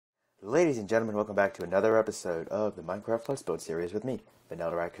Ladies and gentlemen, welcome back to another episode of the Minecraft Let's Build series with me,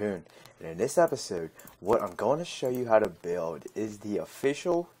 Vanillaraccoon. And in this episode, what I'm going to show you how to build is the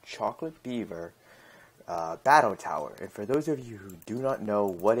official Chocolatebeaver Battle Tower. And for those of you who do not know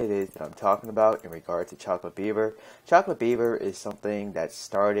what it is that I'm talking about in regard to Chocolatebeaver, Chocolatebeaver is something that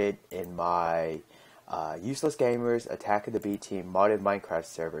started in my Useless Gamers Attack of the B Team modded Minecraft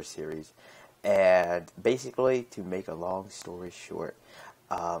server series. And basically, to make a long story short,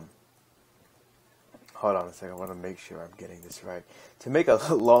 hold on a second, I want to make sure I'm getting this right. To make a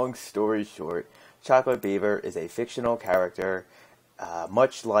long story short, Chocolatebeaver is a fictional character,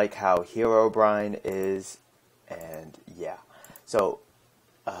 much like how Herobrine is, and yeah. So,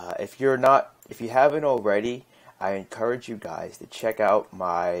 if you haven't already, I encourage you guys to check out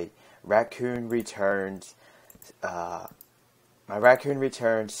my Raccoon Returns,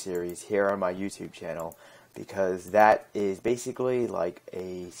 series here on my YouTube channel, because that is basically like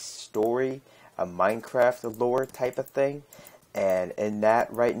a story, a Minecraft lore type of thing, and in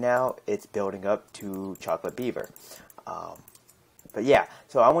that right now it's building up to Chocolatebeaver. But yeah,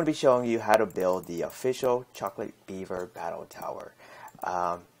 so I'm going to be showing you how to build the official Chocolatebeaver Battle Tower.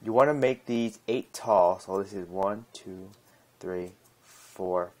 You want to make these 8 tall, so this is 1, 2, 3,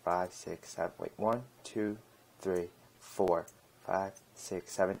 4, 5, 6, 7, wait, 1, 2, 3, 4, 5,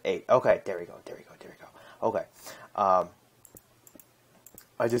 6, 7, 8. Okay, there we go. Okay.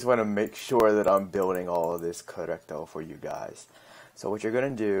 I just want to make sure that I'm building all of this correcto for you guys. So what you're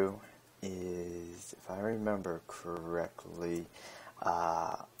going to do is, if I remember correctly,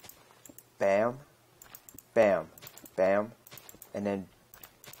 bam, bam, bam, and then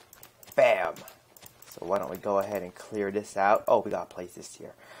bam. So why don't we go ahead and clear this out? Oh, we got to place this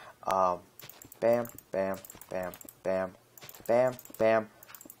here. Bam, bam, bam, bam, bam, bam.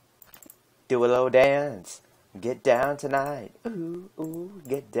 Do a little dance. Get down tonight. Ooh, ooh,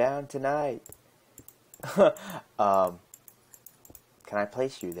 get down tonight. Can I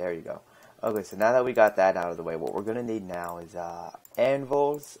place you? There you go. Okay, so now that we got that out of the way, what we're going to need now is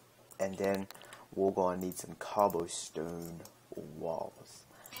anvils, and then we're going to need some cobblestone walls.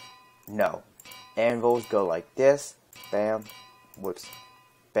 No. Anvils go like this. Bam. Whoops.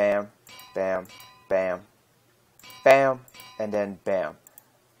 Bam. Bam. Bam. Bam. And then bam.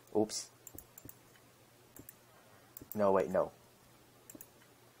 Oops. No, wait, no.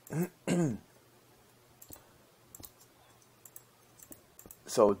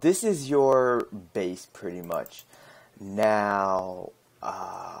 So this is your base pretty much. Now,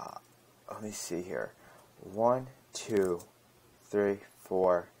 let me see here. 1, 2, 3,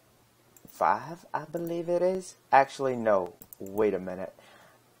 4, 5, I believe it is. Actually, no. Wait a minute.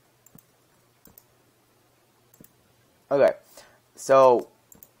 Okay, so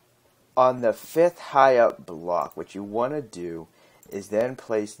on the 5th high up block, what you want to do is then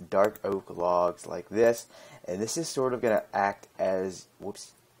place dark oak logs like this, and this is sort of going to act as,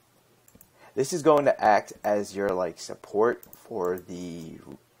 whoops, this is going to act as your like support for the,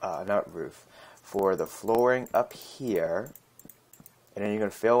 not roof, for the flooring up here, and then you're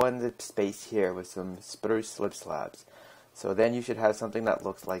going to fill in the space here with some spruce slip slabs. So then you should have something that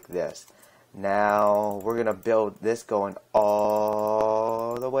looks like this. Now we're going to build this going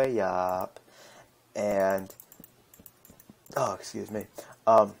all the way up, and oh, excuse me.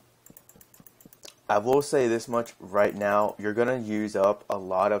 I will say this much right now: you're going to use up a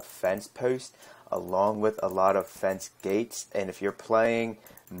lot of fence posts along with a lot of fence gates. And if you're playing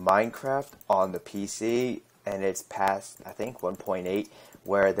Minecraft on the PC and it's past, I think, 1.8,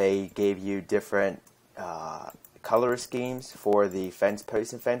 where they gave you different color schemes for the fence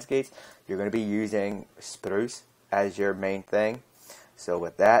posts and fence gates, you're going to be using spruce as your main thing. So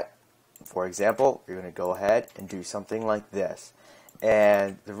with that, for example, you're going to go ahead and do something like this.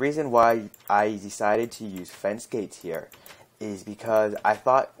 And the reason why I decided to use fence gates here is because I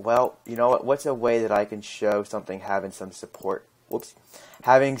thought, well, you know what, what's a way that I can show something having some support,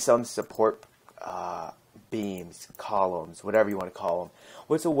 having some support beams, columns, whatever you want to call them.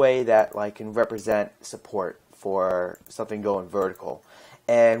 What's a way that like can represent support for something going vertical?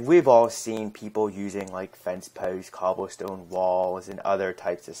 And we've all seen people using like fence posts, cobblestone walls, and other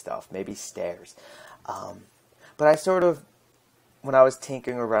types of stuff, maybe stairs. But I sort of, when I was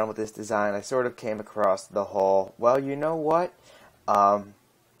tinkering around with this design, I sort of came across the whole, well, you know what?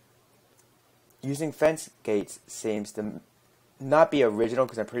 Using fence gates seems to not be original,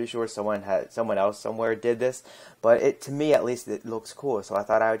 because I'm pretty sure someone else somewhere did this, but to me at least it looks cool, so I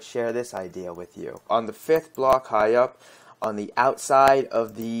thought I would share this idea with you. On the 5th block high up, on the outside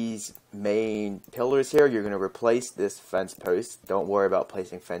of these main pillars here, you're going to replace this fence post. Don't worry about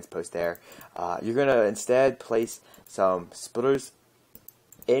placing fence post there. You're going to instead place some spruce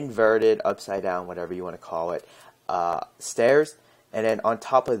inverted, upside down, whatever you want to call it, stairs. And then on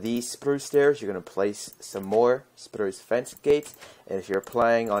top of these spruce stairs, you're going to place some more spruce fence gates. And if you're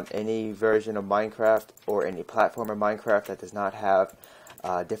playing on any version of Minecraft or any platform of Minecraft that does not have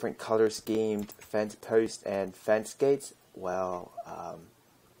different color schemed fence posts and fence gates, well,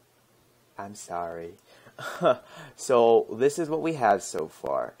 I'm sorry. So this is what we have so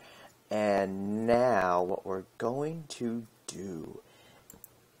far. And now what we're going to do,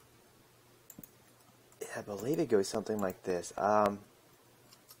 I believe it goes something like this.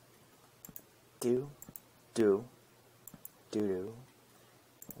 Do.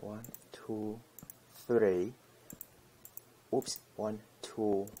 1, 2, 3. Oops. 1,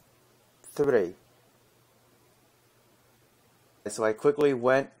 2, 3. So I quickly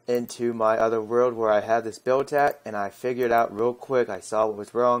went into my other world where I had this built at, and I figured out real quick, I saw what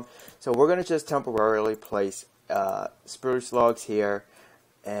was wrong. So we're going to just temporarily place spruce logs here,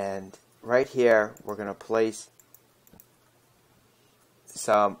 and right here we're going to place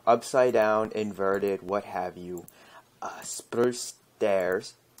some upside down, inverted, what have you, spruce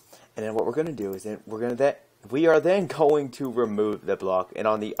stairs. And then what we're going to do is we are then going to remove the block, and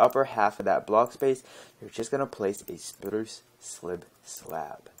on the upper half of that block space, you're just going to place a spruce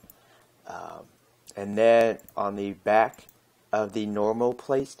slab. And then on the back of the normal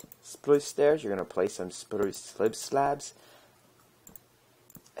placed spruce stairs, you're going to place some spruce slabs.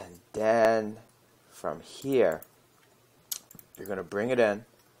 And then from here, you're going to bring it in.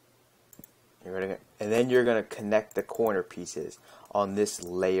 And then you're going to connect the corner pieces on this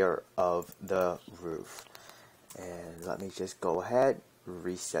layer of the roof. And let me just go ahead,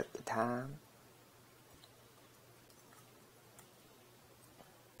 reset the time.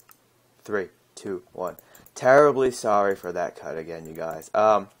 3, 2, 1. Terribly sorry for that cut again, you guys.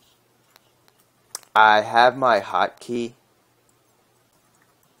 I have my hotkey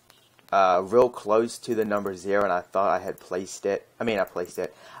real close to the number 0, and I thought I had placed it.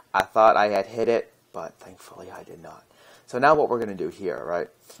 I thought I had hit it, but thankfully I did not. So now what we're going to do here, right,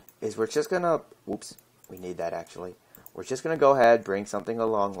 is we're just going to, whoops, we need that actually. We're just going to go ahead, bring something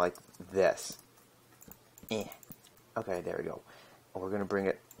along like this. Okay, there we go. And we're going to bring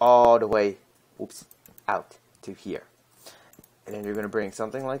it all the way, whoops, out to here. And then you're going to bring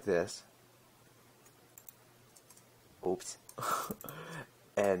something like this. Oops.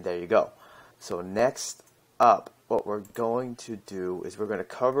 And there you go. So next up, what we're going to do is we're going to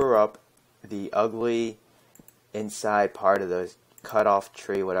cover up the ugly inside part of the cut off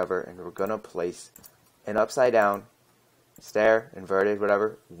tree, whatever, and we're going to place an upside down stair, inverted,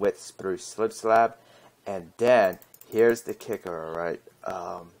 whatever, with spruce slab. And then here's the kicker, alright?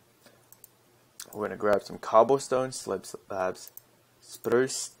 We're going to grab some cobblestone slabs,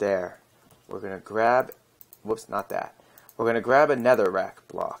 spruce stair. We're going to grab, whoops, not that. We're going to grab a netherrack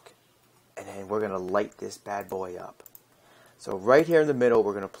block, and then we're going to light this bad boy up. So right here in the middle,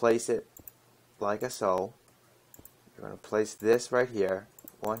 we're going to place it like so. You're going to place this right here.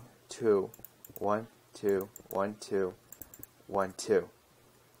 1, 2, 1, 2, 1, 2, 1, 2.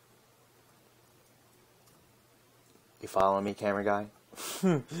 You following me, camera guy?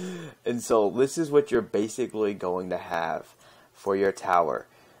 And so this is what you're basically going to have for your tower.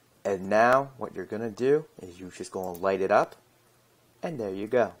 And now what you're going to do is you're just going to light it up, and there you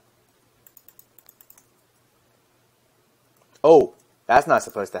go. Oh, that's not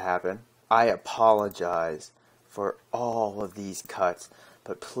supposed to happen. I apologize for all of these cuts,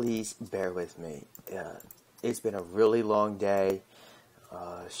 but please bear with me. It's been a really long day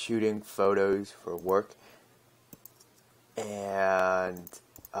shooting photos for work, and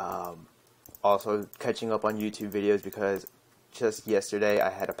also catching up on YouTube videos because just yesterday I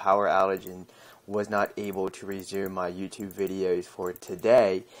had a power outage and was not able to resume my YouTube videos for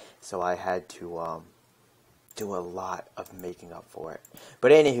today, so I had to do a lot of making up for it.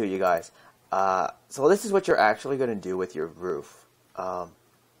 But anywho, you guys, so this is what you're actually going to do with your roof. Let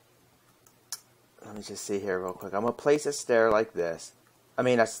me just see here real quick. I'm going to place a stair like this.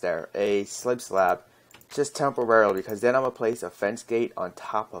 A slab, just temporarily, because then I'm going to place a fence gate on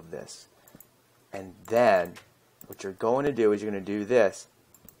top of this. And then what you're going to do is you're going to do this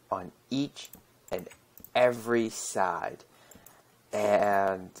on each and every side.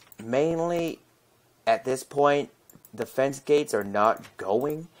 And mainly at this point, the fence gates are not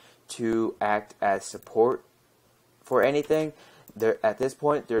going to act as support for anything. At this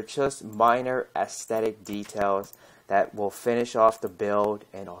point, they're just minor aesthetic details that will finish off the build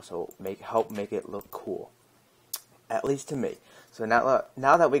and also help make it look cool. At least to me. So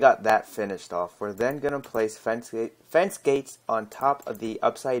now that we got that finished off, we're then going to place fence gates on top of the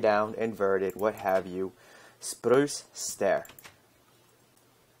upside down, inverted, what have you, spruce stair.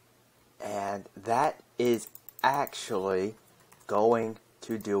 And that is actually going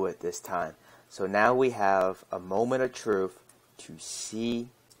to do it this time. So now we have a moment of truth to see.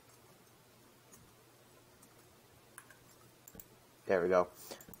 There we go.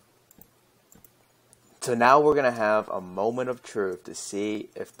 So now we're going to have a moment of truth to see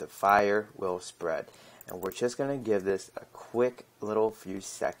if the fire will spread. And we're just going to give this a quick little few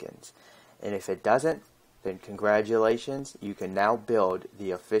seconds. And if it doesn't, then congratulations, you can now build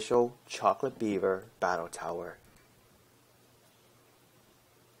the official Chocolatebeaver Battle Tower.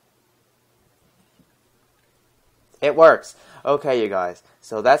 It works. Okay, you guys.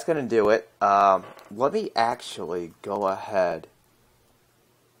 So that's going to do it. Let me actually go ahead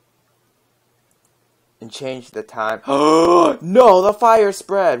and change the time. No, the fire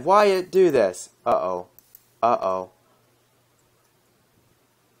spread. Why did it do this? Uh-oh. Uh-oh.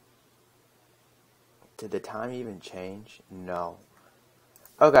 Did the time even change? No.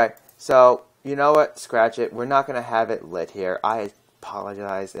 Okay, so you know what? Scratch it. We're not gonna have it lit here. I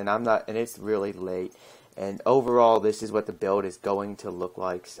apologize, and it's really late. And overall, this is what the build is going to look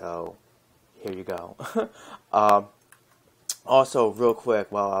like. So here you go. Also, real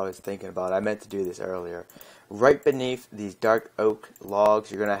quick, while I was thinking about it, I meant to do this earlier. Right beneath these dark oak logs,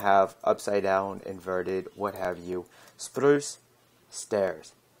 you're gonna have upside down, inverted, what have you, spruce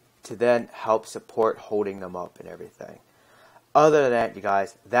stairs, to then help support holding them up and everything. Other than that, you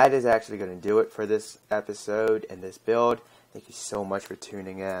guys, that is actually going to do it for this episode and this build. Thank you so much for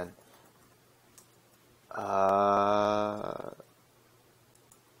tuning in.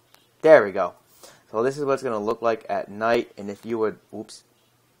 There we go. So this is what it's going to look like at night, and if you would,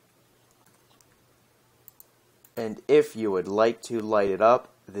 and if you would like to light it up,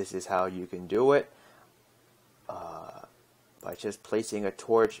 this is how you can do it. By just placing a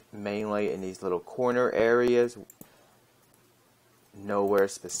torch mainly in these little corner areas. Nowhere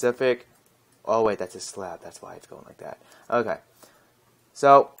specific. Oh wait, that's a slab. That's why it's going like that. Okay.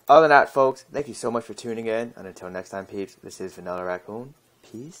 So, other than that, folks, thank you so much for tuning in. And until next time, peeps, this is Vanillaraccoon.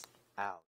 Peace out.